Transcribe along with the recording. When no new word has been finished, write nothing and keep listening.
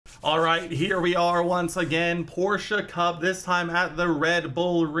All right, here we are once again, Porsche Cup, this time at the Red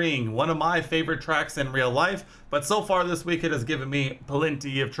Bull Ring, one of my favorite tracks in real life, but so far this week it has given me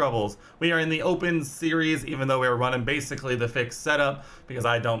plenty of troubles. We are in the Open Series, even though we are running basically the fixed setup, because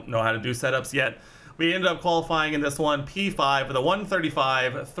I don't know how to do setups yet. We ended up qualifying in this one, P5 with a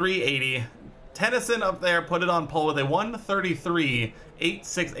 135, 380. Tennyson up there put it on pole with a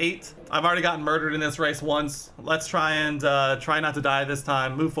 133.868. I've already gotten murdered in this race once. Let's try not to die this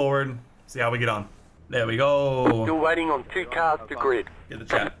time. Move forward. See how we get on. There we go. Still waiting on 2 cars to grid. Get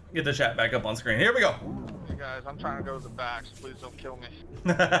the chat back up on screen. Here we go. Hey guys, I'm trying to go to the back, so please don't kill me.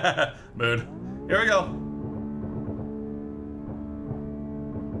 Mood. Here we go.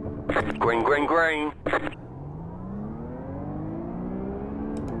 Green, green, green.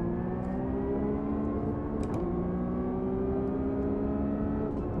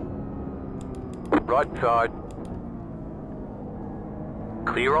 Right side.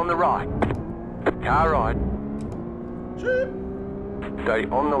 Clear on the right. Car right. Stay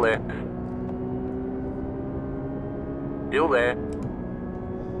on the left. Still there.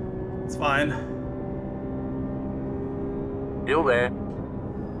 It's fine. Still there.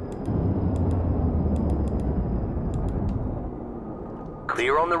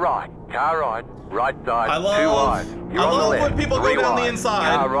 Clear on the right. Car right. Right side. I 2 wide. You're on the left. When people go 3 down wide. the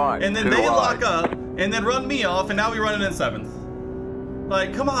inside, Car right. and then 2 they wide. lock up, and then run me off, and now we running in 7th.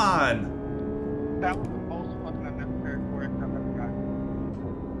 Like, come on. That was the most fucking unnecessary correct I've ever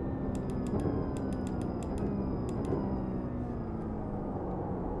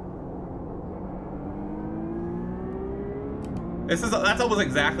gotten. That's almost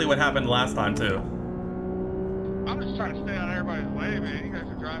exactly what happened last time too. I'm just trying to stay out of everybody's way, man. You guys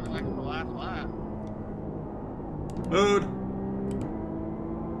are driving like the last lap. Mood.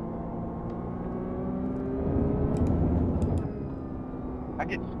 I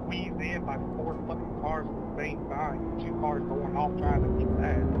get squeezed in by 4 fucking cars at the same time. 2 cars going off trying to keep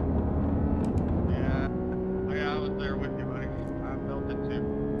that. Yeah. I was there with you, buddy. I felt it too.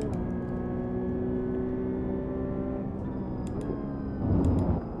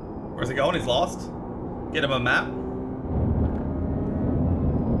 Where's he going? He's lost. Get him a map.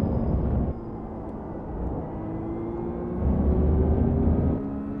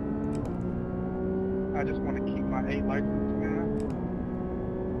 I just want to keep my 8 license, man.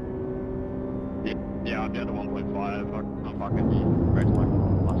 Yeah, I'm down to 1.5. I'm fucking race like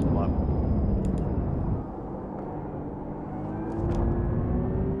last lap.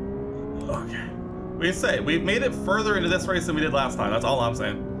 Okay. We've made it further into this race than we did last time. That's all I'm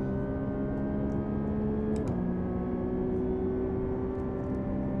saying.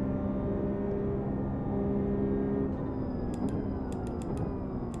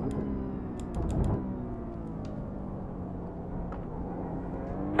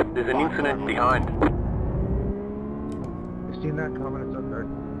 There's an incident behind. You seen that coming? It's okay.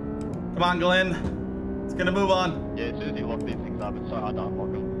 Come on, Glenn. It's gonna move on. Yeah, as soon as you lock these things up, it's so hard to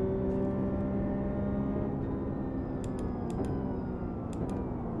unlock them.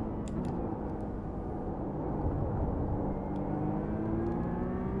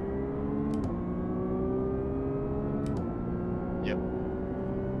 Yep.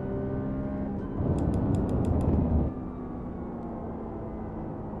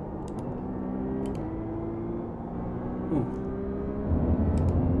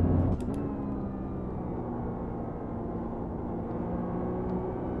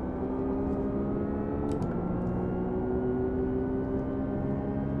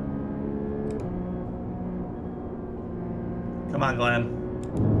 Come on, Glenn.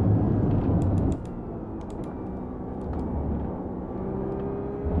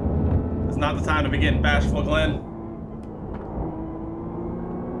 It's not the time to be getting bashful, Glenn.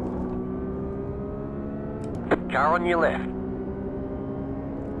 Car on your left.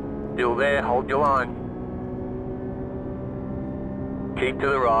 Still there, hold your line. Keep to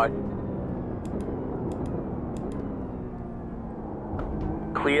the right.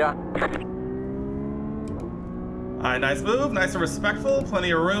 Clear. Alright, nice move, nice and respectful,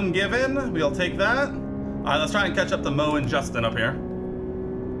 plenty of room given. We'll take that. Alright, let's try and catch up to Mo and Justin up here.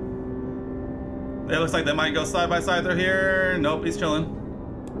 It looks like they might go side by side through here. Nope, he's chilling.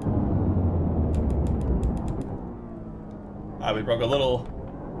 Alright, we broke a little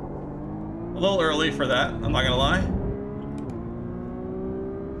early for that, I'm not gonna lie.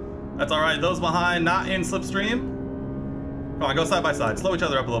 That's alright, those behind not in slipstream. Come on, go side by side, slow each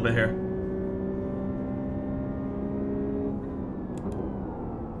other up a little bit here.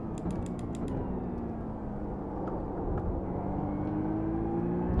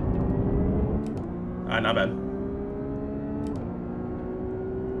 Alright, not bad.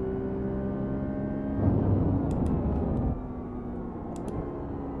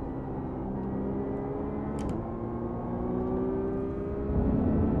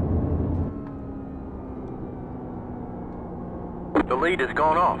 leader's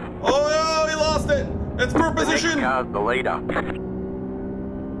gone off. Oh no, he lost it. It's for The next position. car's the leader.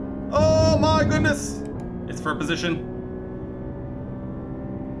 Oh my goodness. It's for position.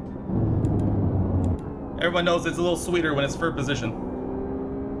 Everyone knows it's a little sweeter when it's for position.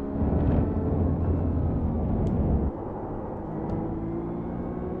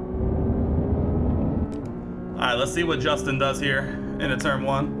 Alright, let's see what Justin does here in a turn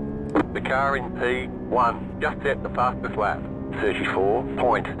 1. The car in P1 just set the fastest lap.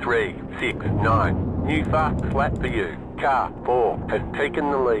 34.369. New fastest lap for you. Car 4 has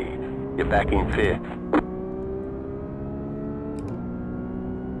taken the lead. You're back in 5th.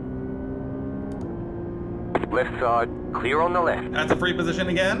 Left side, clear on the left. That's a free position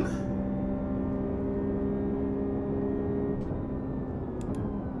again.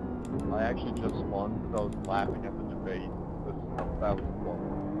 I actually just spun because I was laughing at the debate. That was fun.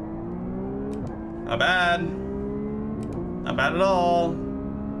 Not bad. Not bad at all.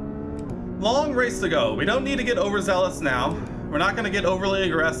 Long race to go. We don't need to get overzealous now. We're not going to get overly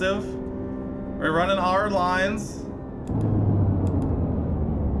aggressive. We're running our lines.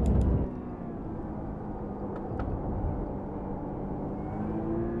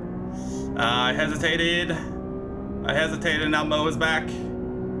 I hesitated. Now Mo is back.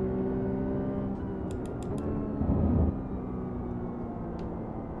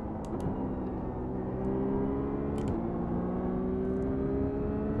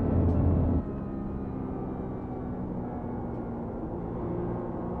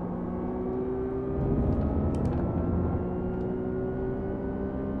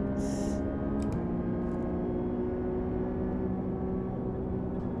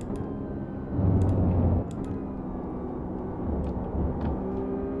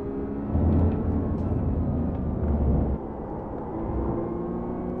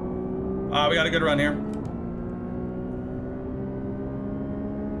 We got a good run here.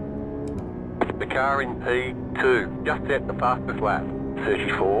 The car in P2 just set the fastest lap.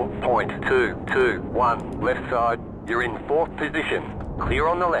 34.221. Left side, you're in 4th position. Clear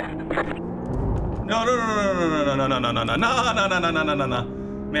on the left. No.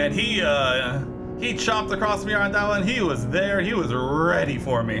 Man, he chopped across me on that one. He was there. He was ready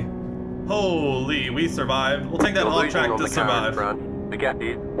for me. Holy, we survived. We'll take that off track to survive. The gap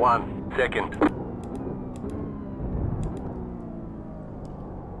is 1 second.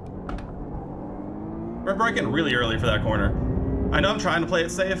 We're braking really early for that corner. I know I'm trying to play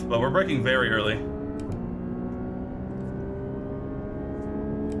it safe, but we're braking very early.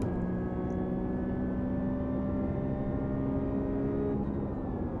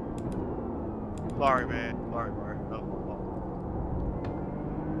 Sorry, man. Sorry, Mark. That was my fault.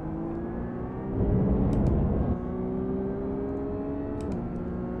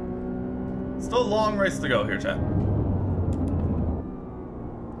 Still a long race to go here, chat.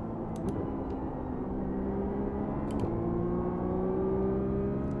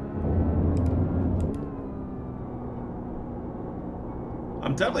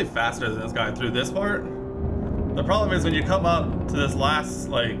 I'm definitely faster than this guy through this part. The problem is when you come up to this last,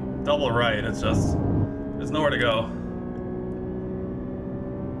 like, double right, it's just, there's nowhere to go.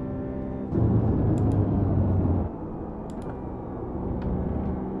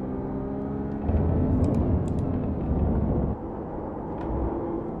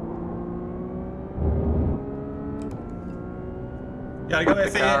 Gotta go,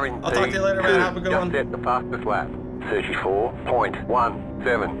 AC. I'll talk to you later, man. Have a good one. Just set the fastest lap.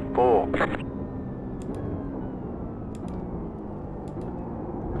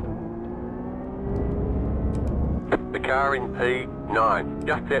 The car in P9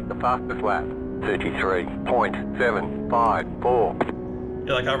 just set the fastest lap. 33.754.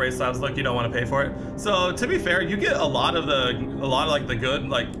 You like how race labs look? You don't want to pay for it. So to be fair, you get a lot of like the good,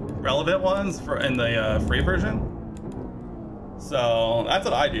 like, relevant ones in the free version. So that's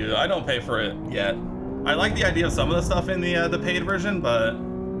what I do. I don't pay for it yet. I like the idea of some of the stuff in the paid version, but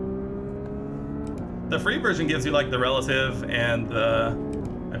the free version gives you like the relative and the,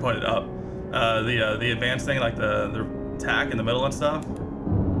 I pointed up, the advanced thing, like the tack in the middle and stuff.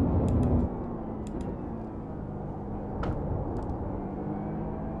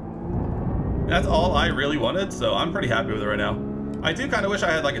 That's all I really wanted, so I'm pretty happy with it right now. I do kind of wish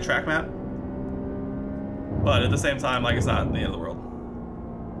I had like a track map, but at the same time, like, it's not the end of the world.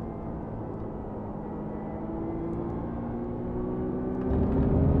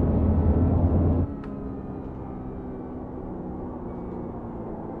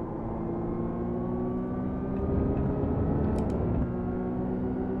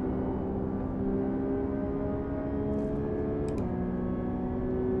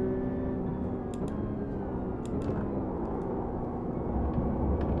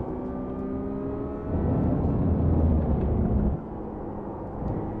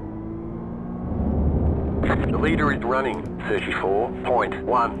 leader is running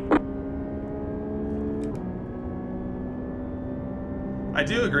 34.1. I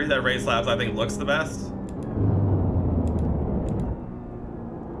do agree that Race Labs, I think, looks the best.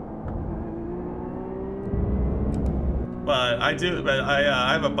 But I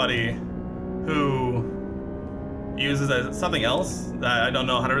have a buddy who uses something else that I don't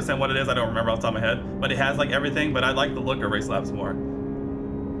know 100% what it is. I don't remember off the top of my head, but it has like everything. But I like the look of Race Labs more.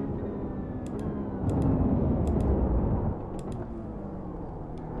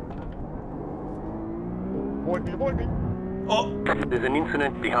 Avoid me. Oh, There's an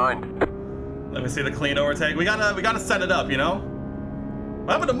incident behind. let me see the clean overtake. We gotta set it up, you know.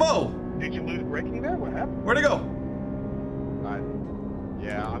 What happened to Mo? Did you lose braking there? What happened? Where'd it go?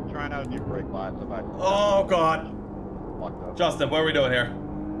 Yeah, I'm trying out new brake lines. Oh God. Locked up. Justin, what are we doing here?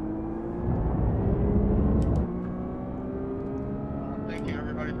 Thank you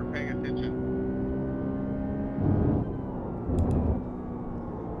everybody for paying attention.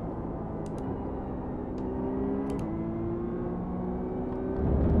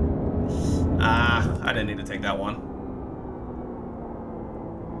 Ah, I didn't need to take that one.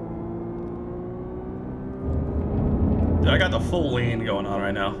 Dude, I got the full lean going on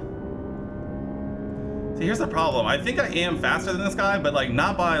right now. See, here's the problem. I think I am faster than this guy, but like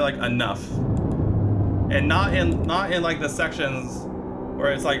not by like enough. And not in like the sections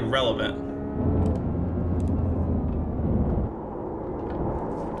where it's like relevant.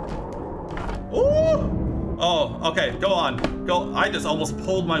 Ooh! Oh, okay, go on. Go. I just almost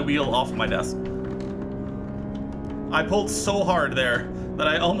pulled my wheel off my desk. I pulled so hard there that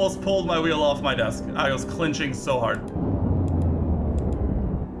I almost pulled my wheel off my desk. I was clinching so hard.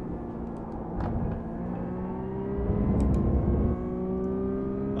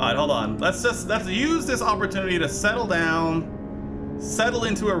 Alright, hold on. Let's use this opportunity to settle down, settle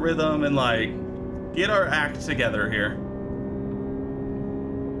into a rhythm, and like get our act together here.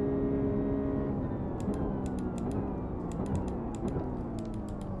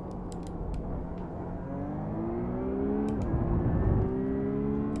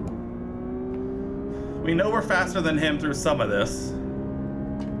 We know we're faster than him through some of this.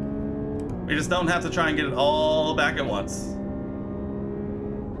 We just don't have to try and get it all back at once.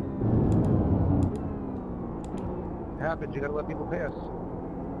 It happens, you gotta let people pass.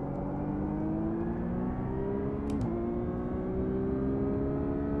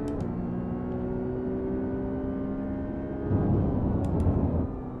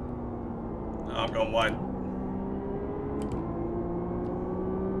 Oh, I'm going wide.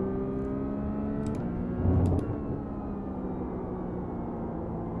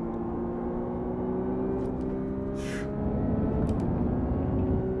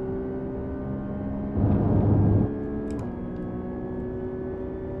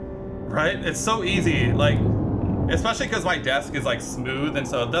 Right? It's so easy, like, especially because my desk is like smooth, and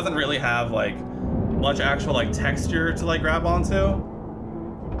so it doesn't really have like much actual like texture to like grab onto.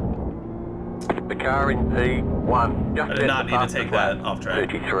 The car in P1. I did not need to take that off track.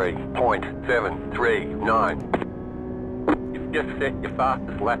 33.739. You've just set your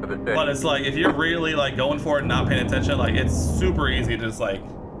fastest lap of the session. But it's like, if you're really like going for it and not paying attention, like it's super easy to just like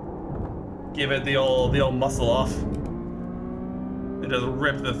give it the old muscle off. And just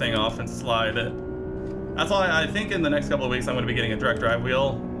rip the thing off and slide it. That's why I think in the next couple of weeks I'm going to be getting a direct drive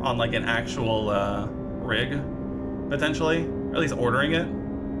wheel on like an actual rig, potentially, or at least ordering it.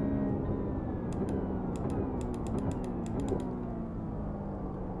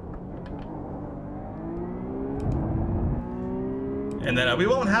 And then we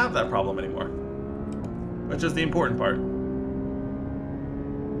won't have that problem anymore, which is the important part.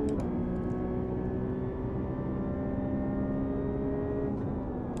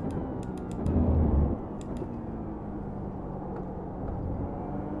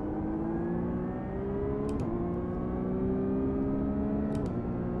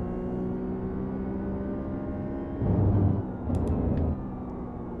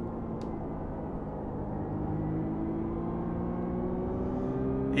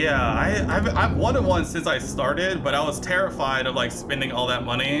 Yeah, I've won it once since I started, but I was terrified of like spending all that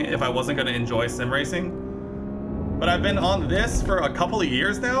money if I wasn't going to enjoy sim racing. But I've been on this for a couple of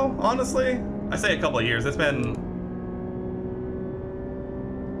years now, honestly. I say a couple of years. It's probably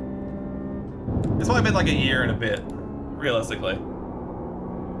been like a year and a bit, realistically.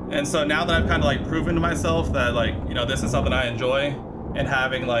 And so now that I've kind of like proven to myself that like, you know, this is something I enjoy, and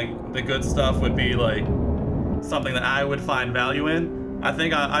having like the good stuff would be like something that I would find value in. I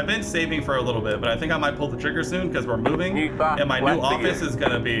think I've been saving for a little bit, but I think I might pull the trigger soon because we're moving, and my new office is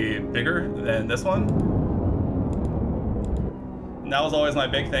going to be bigger than this one. And that was always my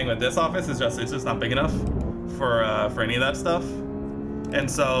big thing with this office, is it's just not big enough for any of that stuff. And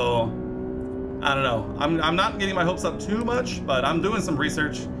so, I don't know. I'm not getting my hopes up too much, but I'm doing some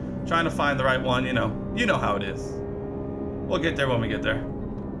research, trying to find the right one, you know. You know how it is. We'll get there when we get there.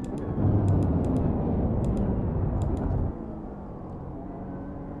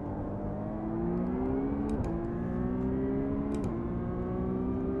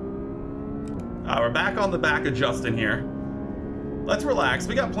 We're back on the back of Justin here. Let's relax.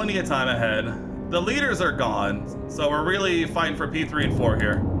 We got plenty of time ahead. The leaders are gone, so we're really fighting for P3 and 4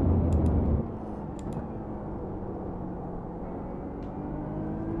 here.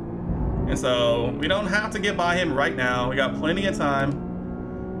 And so we don't have to get by him right now. We got plenty of time.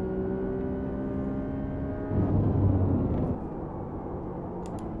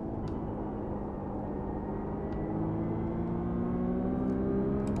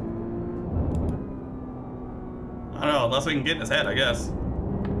 I don't know, unless we can get in his head, I guess.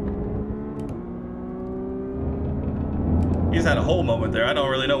 He just had a whole moment there. I don't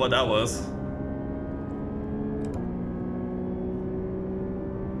really know what that was.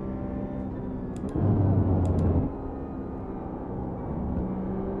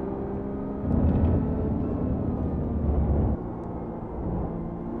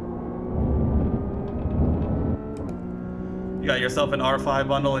 You got yourself an R5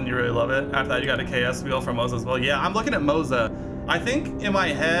 bundle and you really love it. After that, you got a KS wheel from Moza as well. Yeah, I'm looking at Moza. I think in my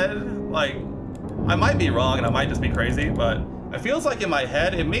head, like, I might be wrong and I might just be crazy, but it feels like in my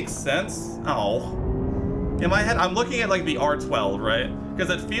head, it makes sense. Oh. In my head, I'm looking at like the R12, right? Because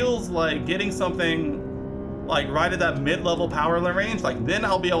it feels like getting something like right at that mid-level power range, like then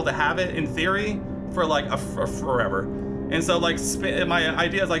I'll be able to have it in theory for like a forever. And so like my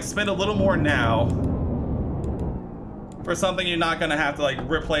idea is like spend a little more now for something you're not gonna have to like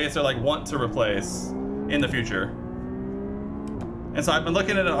replace or like want to replace in the future. And so I've been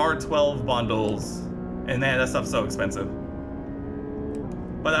looking at an R12 bundles, and man, that stuff's so expensive.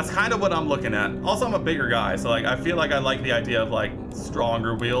 But that's kind of what I'm looking at. Also, I'm a bigger guy, so like I feel like I like the idea of like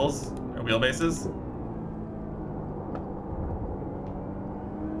stronger wheels or wheelbases.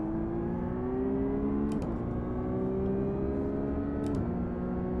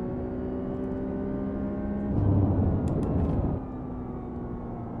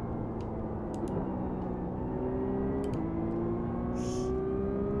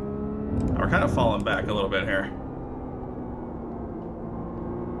 We're kind of falling back a little bit here.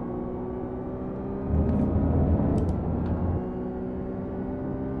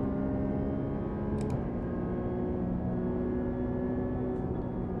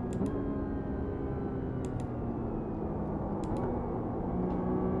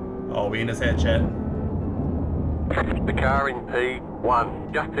 Oh, we in his head, Chet. The car in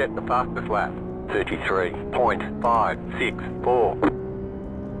P1 just set the fastest lap. 33.564.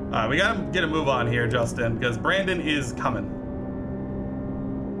 We gotta get a move on here, Justin, because Brandon is coming.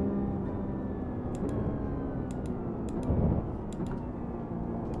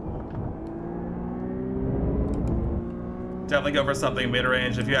 Definitely go for something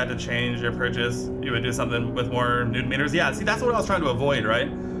mid-range. If you had to change your purchase, you would do something with more Newton meters. Yeah, see, that's what I was trying to avoid, right?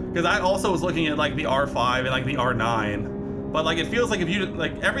 Because I also was looking at like the R5 and like the R9. But like it feels like if you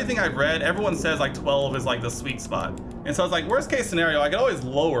like everything I've read, everyone says like 12 is like the sweet spot. And so it's like worst case scenario, I could always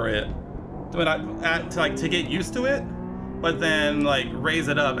lower it to get used to it, but then like raise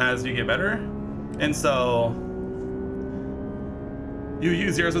it up as you get better. And so you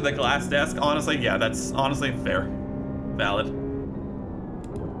use yours with a glass desk. Honestly, yeah, that's honestly fair, valid.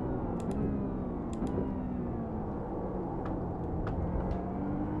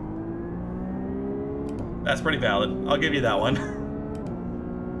 That's pretty valid. I'll give you that one.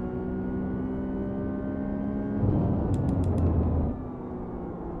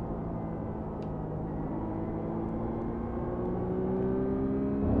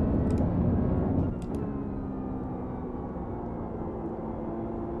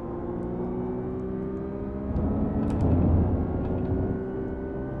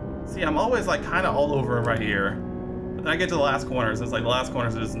 See, I'm always like kind of all over right here. But then I get to the last corners. It's like the last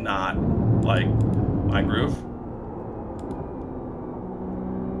corners are just not like my groove.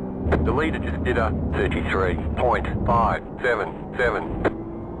 The leader just did a 33.577.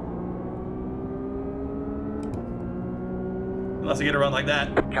 Unless you get a run like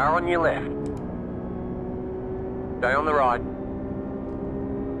that. Car on your left. Stay on the right.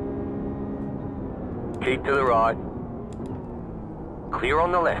 Keep to the right. Clear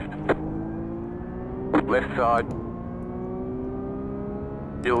on the left. Left side.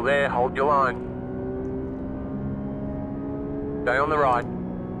 Still there, hold your line. Stay on the right.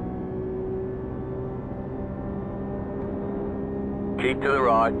 Keep to the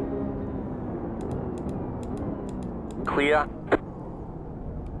right. Clear.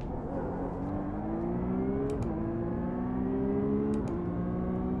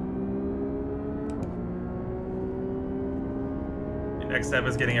 Your next step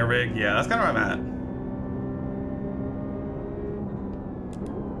is getting a rig. Yeah, that's kind of where I'm at.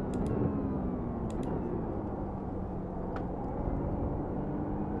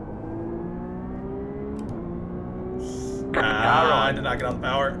 I did not get on the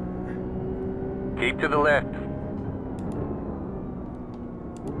power. Keep to the left.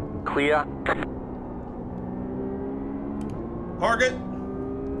 Clear. Target.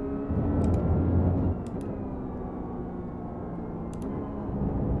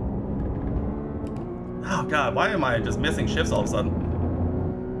 Oh god, why am I just missing shifts all of a sudden?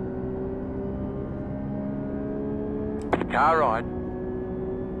 Car right.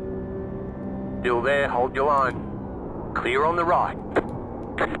 Still there, hold your line. Clear on the right.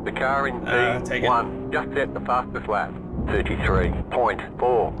 The car in P1 just set the fastest lap.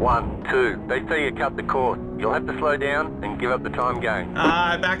 33.412. They say you cut the course. You'll have to slow down and give up the time gain.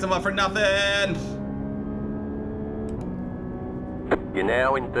 I backed him up for nothing. You're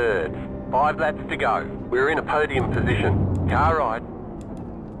now in third. 5 laps to go. We're in a podium position. Car right.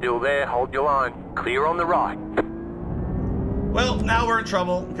 Still there, hold your line. Clear on the right. Well, now we're in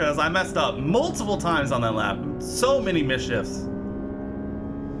trouble because I messed up multiple times on that lap. So many misshifts.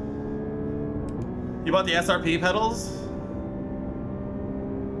 You bought the SRP pedals?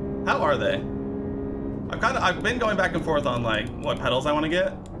 How are they? I've been going back and forth on like what pedals I want to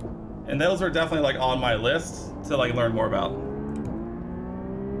get, and those are definitely like on my list to like learn more about.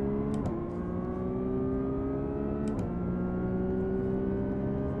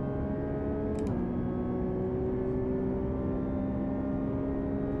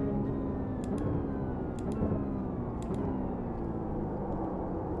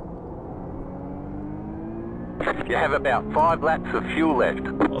 You have about 5 laps of fuel left.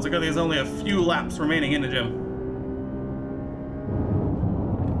 Well, it's a good thing there's only a few laps remaining in the gym.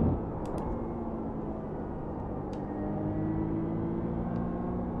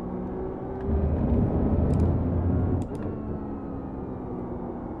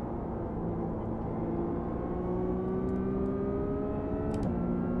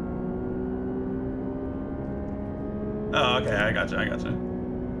 Oh, okay, I gotcha.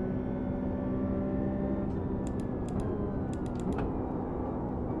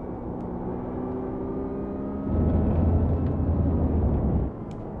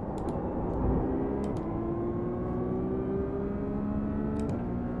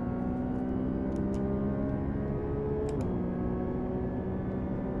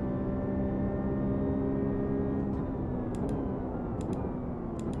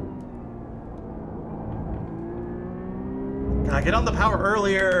 Get on the power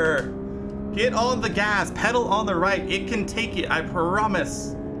earlier. Get on the gas. Pedal on the right. It can take it. I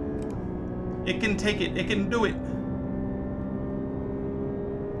promise. It can take it. It can do it.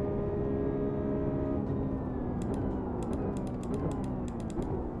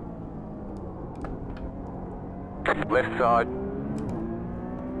 Left side.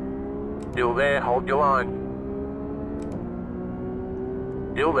 Still there. Hold your line.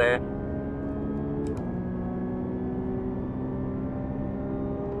 Still there.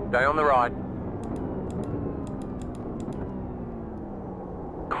 Stay on the right.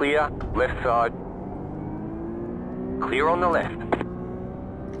 Clear, left side. Clear on the left.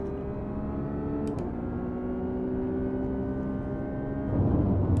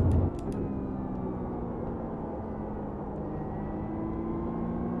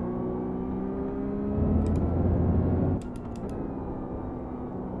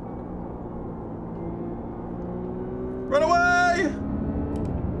 Run away!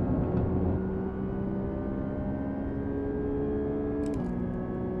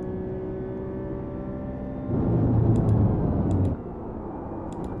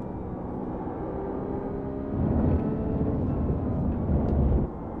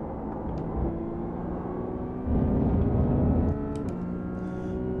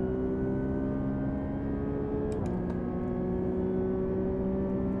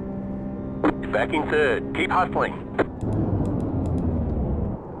 Back in third. Keep hustling.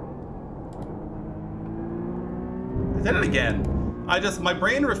 I did it again. My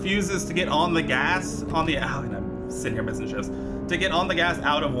brain refuses to get on the gas, and I'm sitting here missing shifts, to get on the gas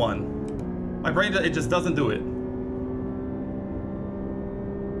out of one. My brain, it just doesn't do it.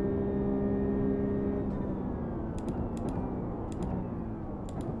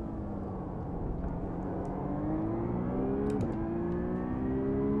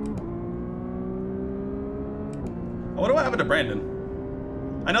 I wonder what happened to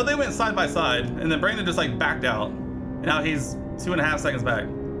Brandon. I know they went side by side, and then Brandon just like backed out. And now he's 2.5 seconds back.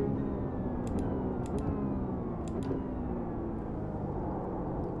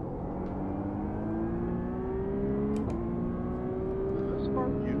 Does this car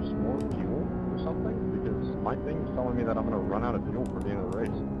use more fuel or something? Because my thing's telling me that I'm going to run out of fuel for the end of the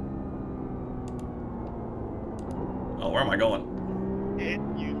race. Oh, where am I going?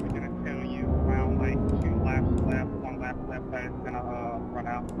 It's usually gonna tell you around like 2 laps left, 1 lap left that it's gonna run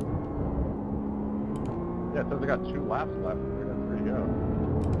out. Yeah, it says I got 2 laps left. There you go.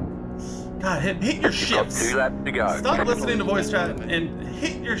 God, hit your shifts. 2 laps to go. Stop listening to voice chat and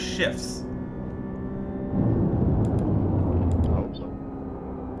hit your shifts. I hope so.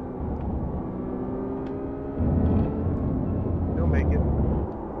 He'll make it.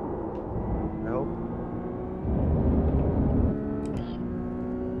 I hope.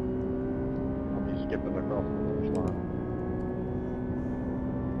 I'll be skipping across the finish line.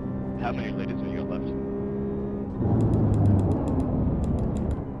 How many liters have you got left?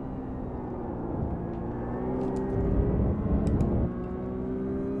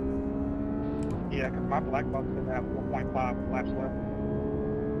 Yeah, because my black box doesn't have 1.5 laps left.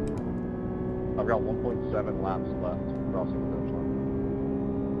 I've got 1.7 laps left crossing the finish line.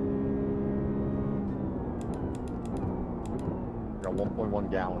 I've got 1.1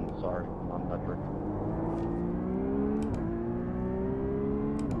 gallons, sorry, on metric.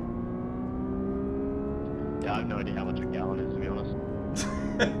 Yeah, I have no idea how much a gallon is, to be honest.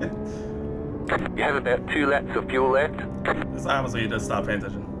 You have about 2 laps of fuel left. This honestly, you just stop paying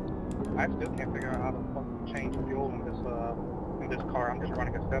attention. I still can't figure out how to fucking change fuel in this car. I'm just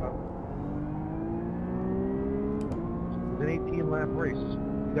running a setup. It's an 18-lap race.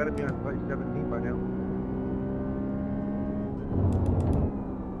 You gotta be on place 17 by now.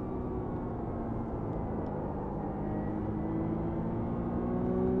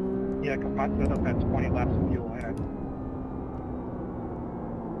 Yeah, because my setup had 20 laps of fuel in it.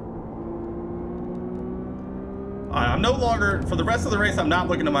 I'm no longer, for the rest of the race, I'm not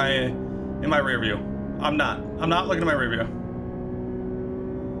looking at in my rear view. I'm not looking at my rear view.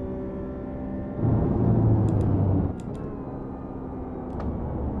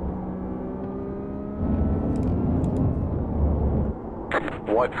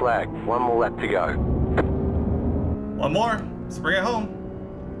 White flag. 1 more lap to go. One more. Let's bring it home.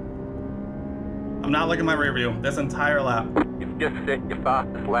 I'm not looking at my rear view this entire lap. You've just set your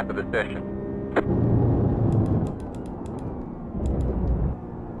fastest lap of the session.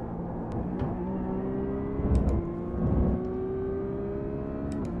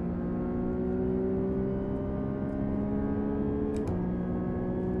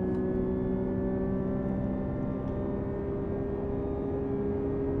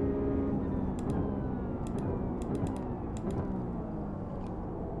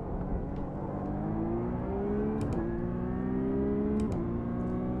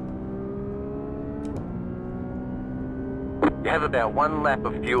 You have about 1 lap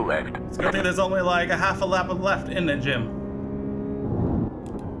of fuel left. It's a good thing there's only like a half a lap left in the gym.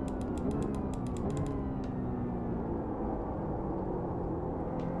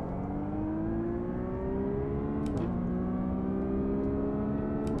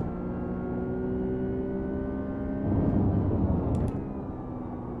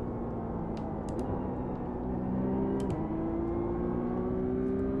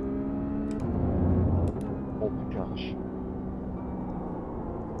 Oh my gosh.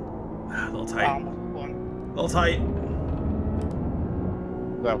 A little tight. Almost A little tight.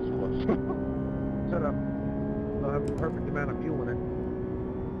 That was close. Set up. I'll have the perfect amount of fuel in it.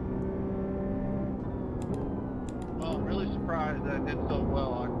 Well, I'm really surprised that I did so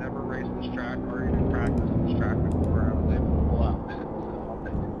well. I've never raced this track or even practiced this track before. I was able to pull out. So I'll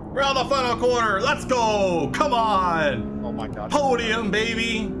take it. We're on the final quarter. Let's go. Come on. Oh my gosh. Podium,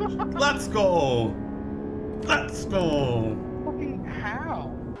 baby. Let's go. Let's go. fucking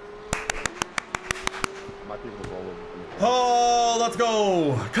how? Might be able to roll over. Oh, let's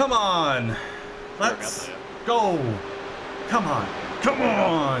go. Come on. Let's go. Come on. Come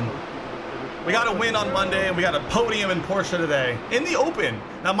on. We got a win on Monday, and we got a podium in Porsche today. In the Open.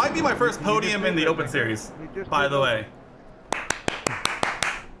 That might be my first podium in the Open Series, by the way.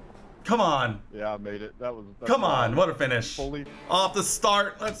 Come on. Yeah, I made it. That's Come on. What a finish. Fully. Off the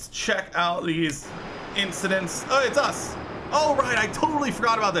start, let's check out these incidents. Oh, it's us. Oh, right. I totally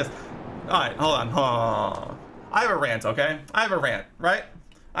forgot about this. All right, hold on. Oh. I have a rant, okay? I have a rant, right?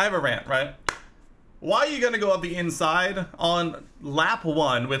 I have a rant, right? Why are you going to go up the inside on lap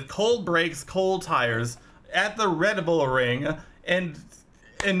 1 with cold brakes, cold tires at the Red Bull Ring and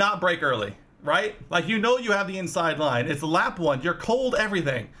not brake early, right? Like, you know you have the inside line. It's lap 1. You're cold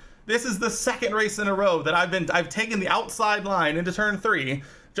everything. This is the second race in a row that I've taken the outside line into turn 3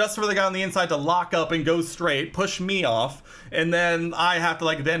 just for the guy on the inside to lock up and go straight, push me off, and then I have to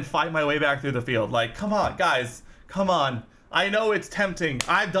like then fight my way back through the field. Like, come on, guys, come on. I know it's tempting.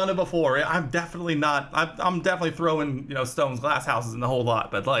 I've done it before. I'm definitely not. I'm definitely throwing, you know, stones, glass houses, and the whole lot.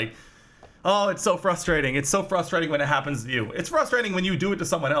 But like, oh, it's so frustrating. It's so frustrating when it happens to you. It's frustrating when you do it to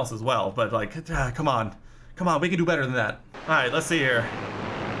someone else as well. But like, come on, come on. We can do better than that. All right, let's see here.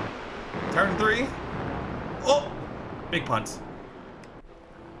 Turn 3. Oh, big punt.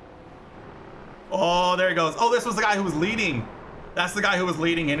 Oh, there he goes. Oh, this was the guy who was leading. That's the guy who was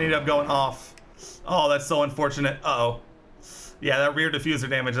leading and ended up going off. Oh, that's so unfortunate. Uh-oh. Yeah, that rear diffuser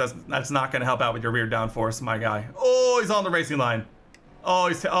damage, that's not going to help out with your rear downforce, my guy. Oh, he's on the racing line. Oh,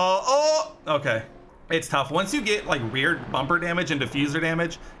 he's... okay. It's tough. Once you get, like, rear bumper damage and diffuser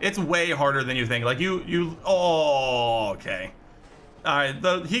damage, it's way harder than you think. Like, oh, okay. All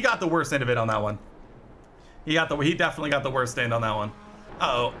right, he got the worst end of it on that one. He definitely got the worst end on that one.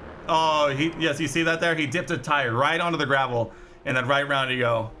 Uh-oh. Oh, yes, you see that there? He dipped a tire right onto the gravel, and then right round you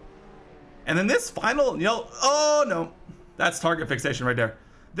go. And then this final, you know, oh, no. That's target fixation right there.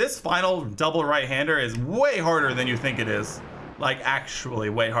 This final double right-hander is way harder than you think it is. Like, actually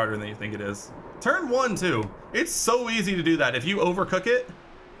way harder than you think it is. Turn 1, too. It's so easy to do that. If you overcook it,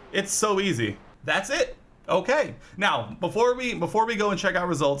 it's so easy. That's it. Okay. Now, before we go and check out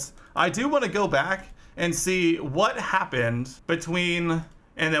results, I do want to go back and see what happened between...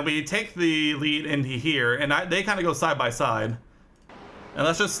 And then we take the lead into here, and they kind of go side by side. And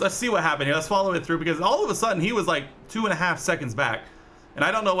let's see what happened here. Let's follow it through, because all of a sudden he was like 2.5 seconds back, and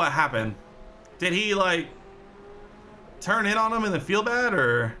I don't know what happened. Did he like turn in on him and then feel bad,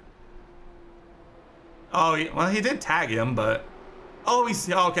 or? Oh, well, he did tag him, but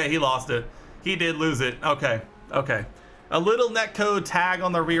okay, he lost it. He did lose it. Okay. A little netcode tag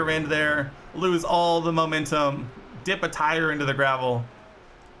on the rear end there, lose all the momentum, dip a tire into the gravel.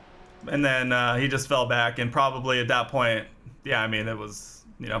 And then he just fell back, and probably at that point, yeah, I mean, it was,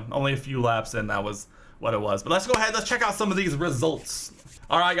 you know, only a few laps, and that was what it was. But let's go ahead, let's check out some of these results.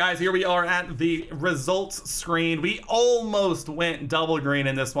 All right, guys, here we are at the results screen. We almost went double green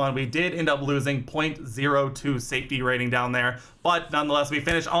in this one. We did end up losing 0.02 safety rating down there, but nonetheless, we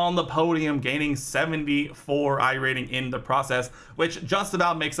finished on the podium, gaining 74 iRating in the process, which just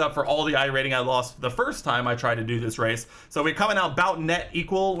about makes up for all the iRating I lost the first time I tried to do this race. So we're coming out about net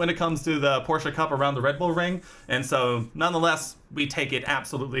equal when it comes to the Porsche Cup around the Red Bull Ring, and so nonetheless, we take it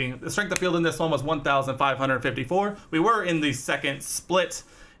absolutely. The strength of field in this one was 1,554. We were in the second split.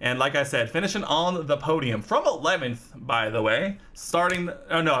 And like I said, finishing on the podium from 11th, by the way, starting,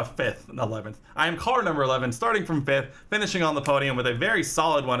 oh no, 5th, 11th. I am car number 11, starting from 5th, finishing on the podium with a very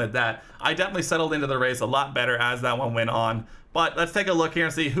solid one at that. I definitely settled into the race a lot better as that one went on. But let's take a look here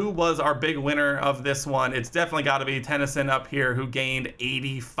and see who was our big winner of this one. It's definitely got to be Tennyson up here, who gained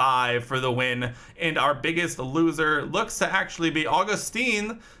 85 for the win. And our biggest loser looks to actually be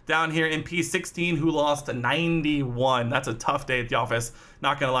Augustine down here in P16, who lost 91. That's a tough day at the office.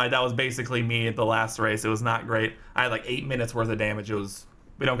 Not gonna lie, that was basically me at the last race. It was not great. I had like 8 minutes worth of damage.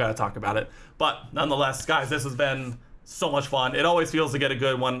 We don't gotta talk about it. But nonetheless, guys, this has been so much fun. It always feels to get a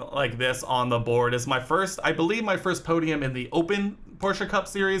good one like this on the board. It's my first, I believe, my first podium in the Open Porsche Cup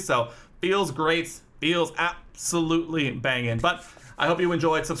series, so feels great, feels absolutely banging. But I hope you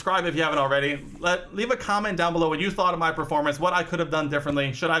enjoyed. Subscribe if you haven't already. Leave a comment down below what you thought of my performance, what I could have done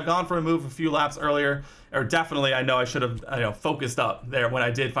differently. Should I have gone for a move a few laps earlier? Or definitely, I know I should have focused up there when I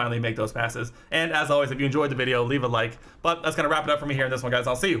did finally make those passes. And as always, if you enjoyed the video, leave a like. But that's going to wrap it up for me here in this one, guys.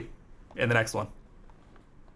 I'll see you in the next one.